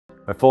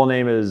My full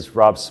name is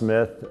Rob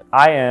Smith.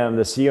 I am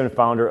the CEO and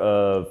founder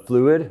of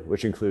Phluid,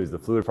 which includes the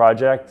Phluid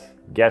Project,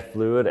 Get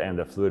Phluid, and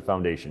the Phluid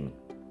Foundation.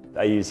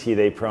 I use he,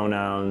 they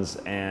pronouns,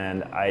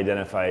 and I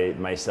identify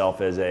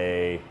myself as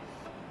a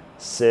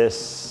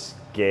cis,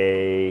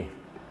 gay,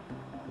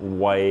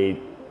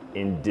 white,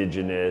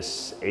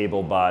 indigenous,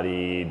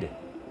 able-bodied,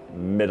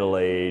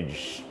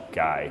 middle-aged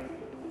guy.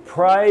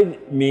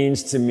 Pride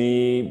means to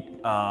me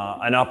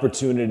an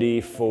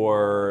opportunity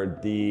for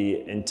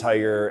the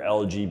entire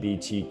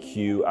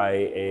LGBTQIA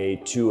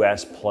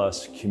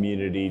 2S+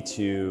 community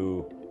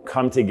to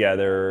come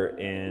together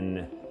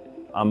in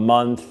a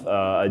month,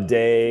 a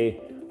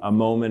day, a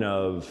moment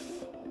of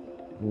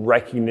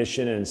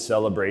recognition and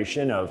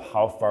celebration of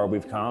how far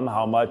we've come,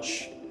 how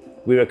much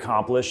we've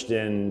accomplished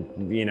in,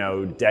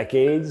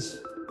 decades.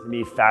 To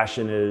me,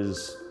 fashion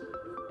is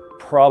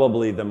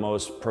probably the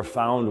most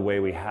profound way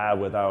we have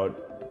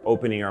without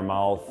opening our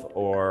mouth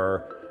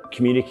or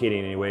communicating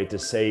in any way to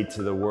say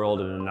to the world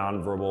in a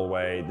nonverbal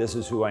way, this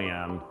is who I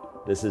am,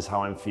 this is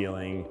how I'm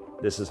feeling,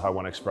 this is how I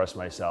want to express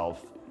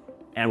myself.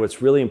 And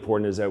what's really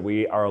important is that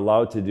we are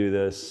allowed to do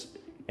this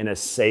in a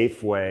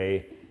safe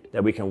way,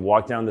 that we can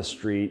walk down the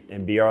street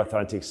and be our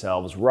authentic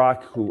selves,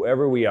 rock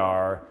whoever we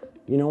are.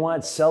 You know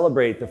what?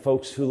 Celebrate the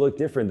folks who look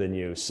different than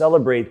you.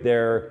 Celebrate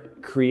their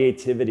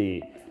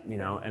creativity,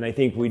 and I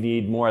think we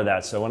need more of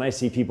that. So when I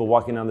see people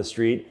walking down the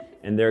street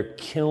and they're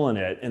killing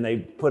it and they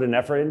put an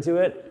effort into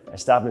it, I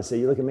stop and say,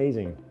 you look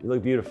amazing, you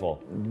look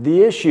beautiful.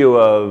 The issue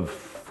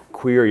of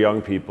queer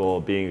young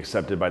people being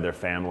accepted by their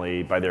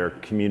family, by their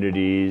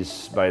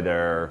communities, by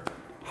their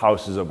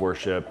houses of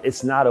worship,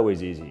 it's not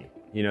always easy.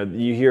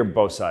 You hear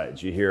both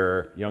sides. You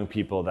hear young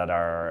people that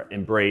are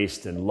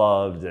embraced and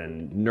loved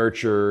and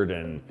nurtured,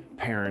 and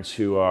parents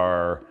who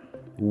are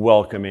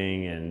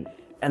welcoming, and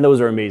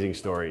those are amazing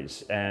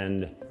stories.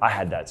 And I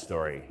had that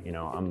story,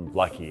 I'm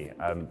lucky,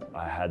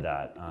 I had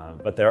that.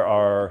 But there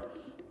are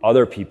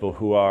other people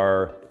who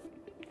are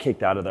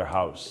kicked out of their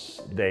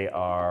house. They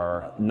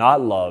are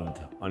not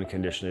loved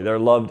unconditionally. They're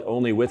loved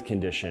only with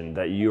condition,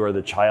 that you are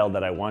the child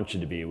that I want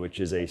you to be, which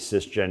is a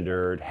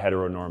cisgendered,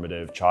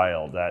 heteronormative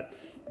child, that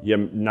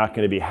I'm not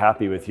going to be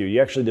happy with you.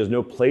 There's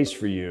no place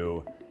for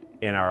you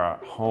in our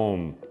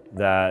home,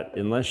 that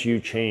unless you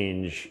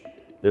change,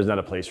 there's not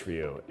a place for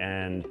you.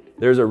 And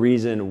there's a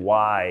reason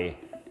why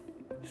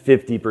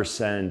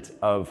 50%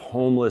 of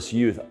homeless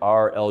youth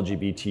are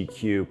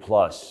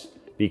LGBTQ+,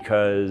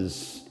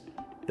 because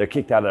they're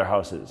kicked out of their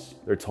houses.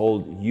 They're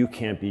told you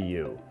can't be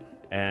you.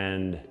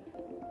 And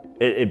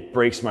it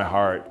breaks my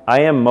heart.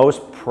 I am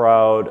most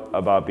proud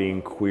about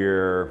being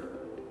queer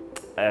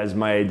as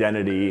my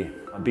identity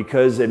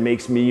because it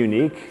makes me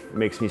unique, it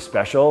makes me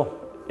special.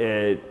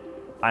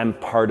 I'm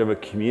part of a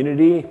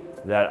community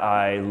that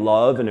I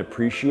love and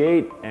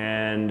appreciate,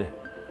 and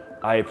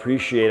I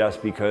appreciate us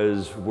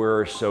because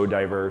we're so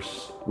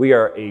diverse. We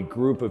are a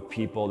group of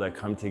people that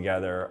come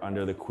together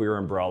under the queer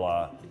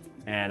umbrella,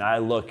 and I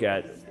look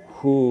at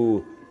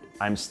who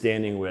I'm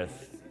standing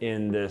with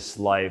in this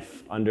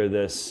life under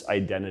this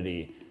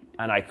identity,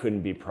 and I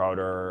couldn't be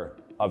prouder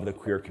of the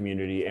queer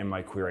community and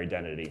my queer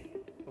identity.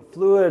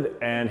 Phluid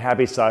and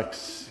Happy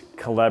Socks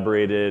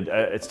collaborated.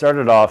 It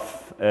started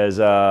off as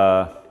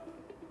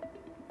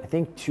I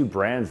think two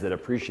brands that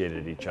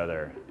appreciated each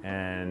other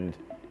and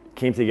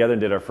came together and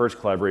did our first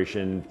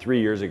collaboration 3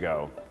 years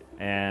ago.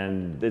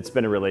 And it's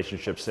been a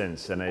relationship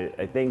since. And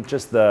I think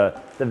just the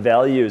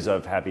values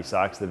of Happy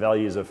Socks, the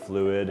values of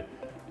Phluid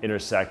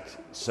intersect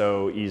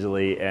so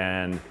easily.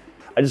 And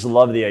I just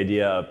love the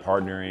idea of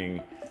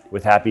partnering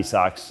with Happy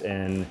Socks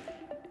and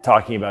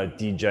talking about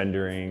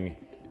degendering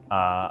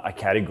a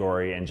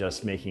category and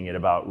just making it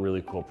about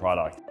really cool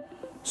product.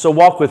 So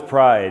Walk with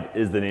Pride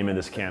is the name of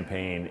this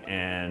campaign,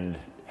 and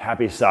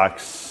Happy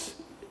Socks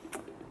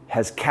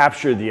has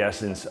captured the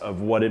essence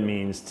of what it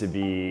means to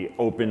be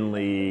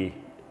openly,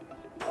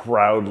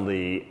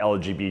 proudly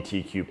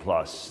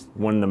LGBTQ+.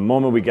 When the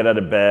moment we get out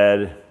of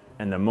bed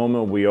and the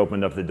moment we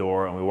opened up the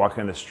door and we walk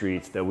on the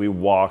streets, that we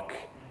walk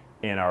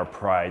in our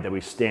pride, that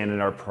we stand in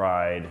our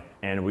pride,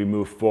 and we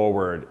move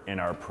forward in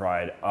our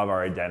pride of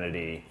our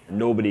identity.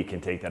 Nobody can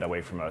take that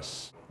away from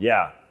us.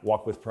 Yeah,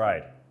 walk with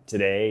pride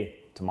today,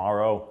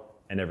 tomorrow,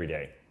 and every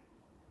day.